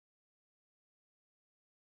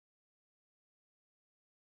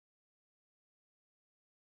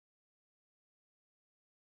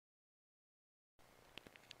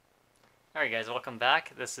Alright guys, welcome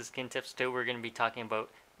back. This is Skin Tips. Today we're going to be talking about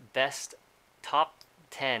best top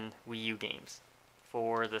 10 Wii U games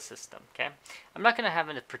for the system, okay? I'm not going to have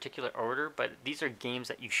in a particular order, but these are games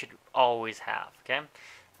that you should always have, okay?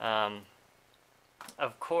 Um,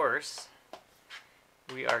 of course,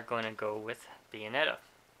 we are going to go with Bayonetta.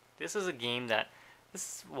 This is a game this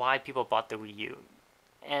is why people bought the Wii U.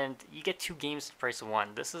 And you get two games for the price of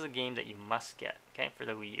one. This is a game that you must get, okay, for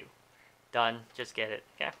the Wii U. Done, just get it,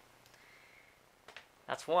 okay?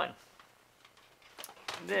 That's one.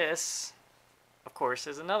 This, of course,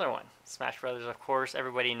 is another one. Smash Brothers, of course,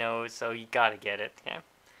 everybody knows, so you gotta get it, okay?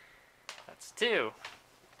 That's two.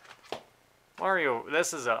 Mario,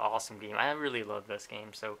 this is an awesome game. I really love this game,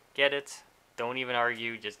 so get it. Don't even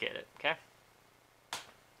argue, just get it, okay?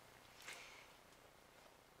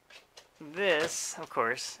 This, of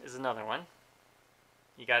course, is another one.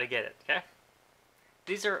 You gotta get it, okay?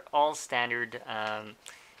 These are all standard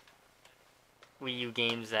Wii U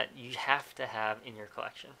games that you have to have in your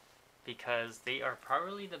collection because they are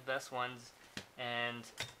probably the best ones, and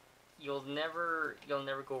you'll never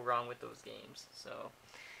go wrong with those games. So,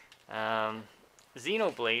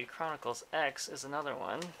 Xenoblade Chronicles X is another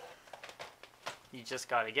one you just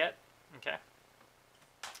gotta get. Okay.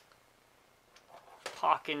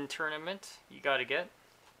 Pokken Tournament, you gotta get.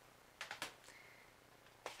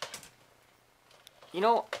 You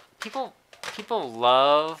know, people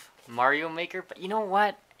love Mario Maker, but you know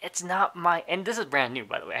what? It's not my, and this is brand new,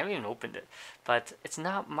 by the way. I haven't even opened it, but it's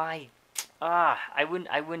not my. I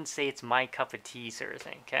wouldn't say it's my cup of tea, sort of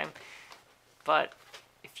thing. Okay, but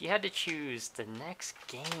if you had to choose the next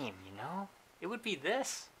game, it would be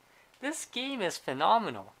this. This game is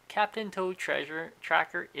phenomenal. Captain Toad Treasure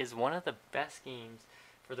Tracker is one of the best games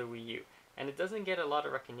for the Wii U, and it doesn't get a lot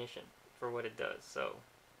of recognition for what it does. So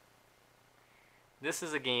this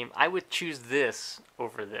is a game, I would choose this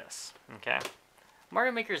over this, okay?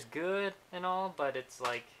 Mario Maker's good and all, but it's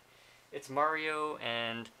like, it's Mario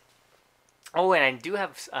and... Oh, and I do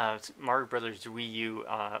have Mario Brothers Wii U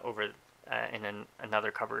over in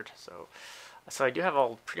another cupboard, so I do have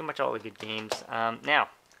pretty much all the good games. Now,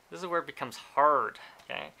 this is where it becomes hard,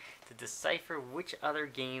 okay, to decipher which other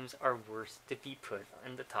games are worth to be put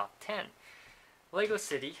in the top 10. Lego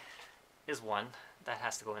City is one that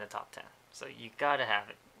has to go in the top 10. So you gotta have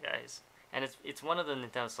it, guys. And it's one of the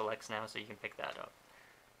Nintendo Selects now, so you can pick that up.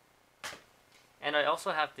 And I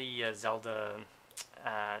also have the Zelda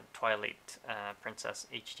Twilight Princess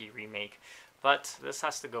HD remake, but this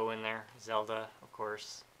has to go in there. Zelda, of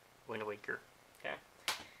course, Wind Waker. Okay,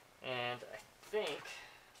 and I think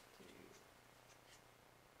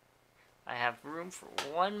I have room for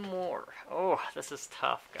one more. Oh, this is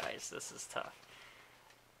tough, guys. This is tough.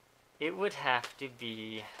 It would have to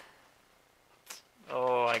be...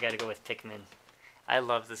 Oh, I gotta go with Pikmin. I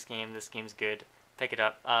love this game. This game's good. Pick it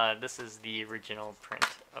up. This is the original print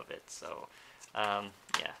of it. So,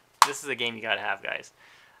 yeah. This is a game you gotta have, guys.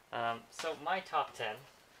 So, my top 10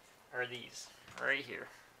 are these. Right here.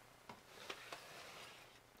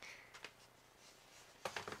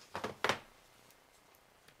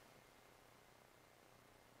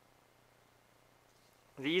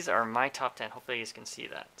 These are my top 10. Hopefully you guys can see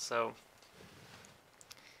that. So,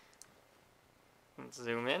 let's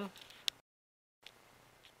zoom in.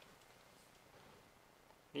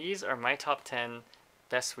 These are my top 10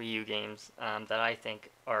 best Wii U games that I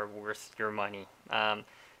think are worth your money. And,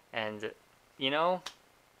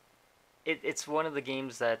 it's one of the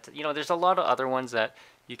games that, there's a lot of other ones that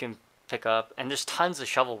you can pick up, and there's tons of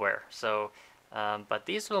shovelware. So, but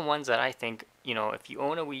these are the ones that I think, if you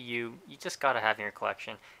own a Wii U, you just gotta have in your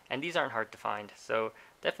collection. And these aren't hard to find. So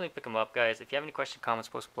definitely pick them up, guys. If you have any questions, comments,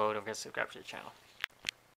 post below. Don't forget to subscribe to the channel.